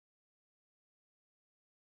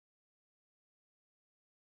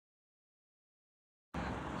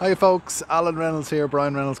Hi folks, Alan Reynolds here,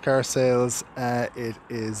 Brian Reynolds Car Sales. It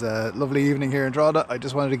is a lovely evening here in Drogheda. I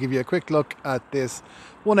just wanted to give you a quick look at this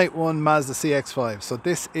 181 Mazda CX-5. So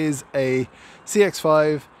this is a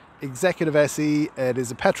CX-5 Executive SE. It is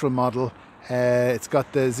a petrol model. It's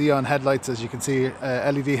got the Eoin headlights, as you can see,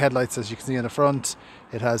 LED headlights as you can see in the front.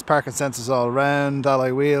 It has parking sensors all around,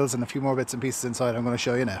 alloy wheels and a few more bits and pieces inside I'm going to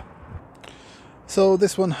show you now. So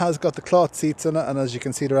this one has got the cloth seats in it, and as you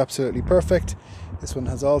can see they're absolutely perfect. This one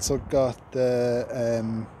has also got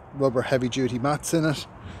the rubber heavy duty mats in it.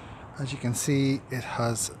 As you can see, it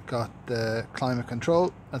has got the climate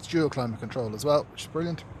control. That's dual climate control as well, which is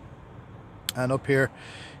brilliant. And up here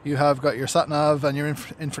you have got your sat nav and your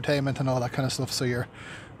infotainment and all that kind of stuff, so your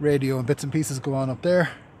radio and bits and pieces go on up there.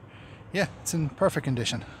 Yeah, it's in perfect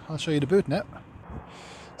condition. I'll show you the boot now.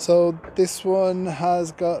 So this one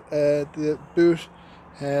has got the boot.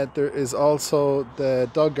 There is also the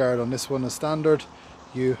dog guard on this one as standard.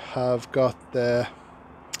 You have got the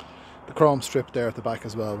chrome strip there at the back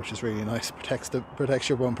as well, which is really nice. Protects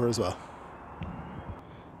your bumper as well.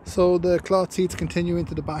 So the cloth seats continue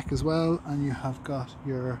into the back as well, and you have got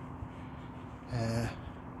your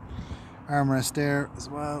armrest there as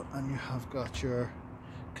well, and you have got your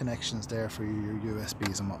connections there for your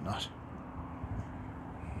USBs and whatnot.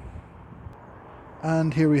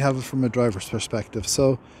 And here we have it from a driver's perspective.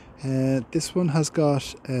 So this one has got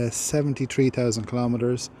 73,000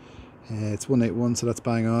 kilometers. It's 181, so that's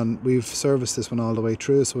bang on. We've serviced this one all the way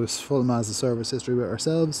through, so it's full Mazda service history with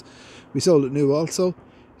ourselves. We sold it new also.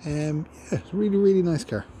 Yeah, really nice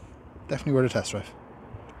car. Definitely worth a test drive.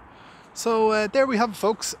 So there we have it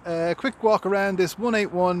folks, a quick walk around this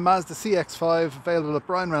 181 Mazda CX-5 available at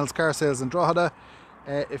Brian Reynolds Car Sales in Drogheda.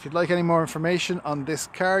 If you'd like any more information on this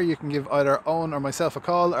car, you can give either Eoin or myself a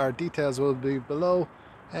call. Our details will be below.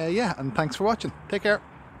 Yeah, and thanks for watching. Take care.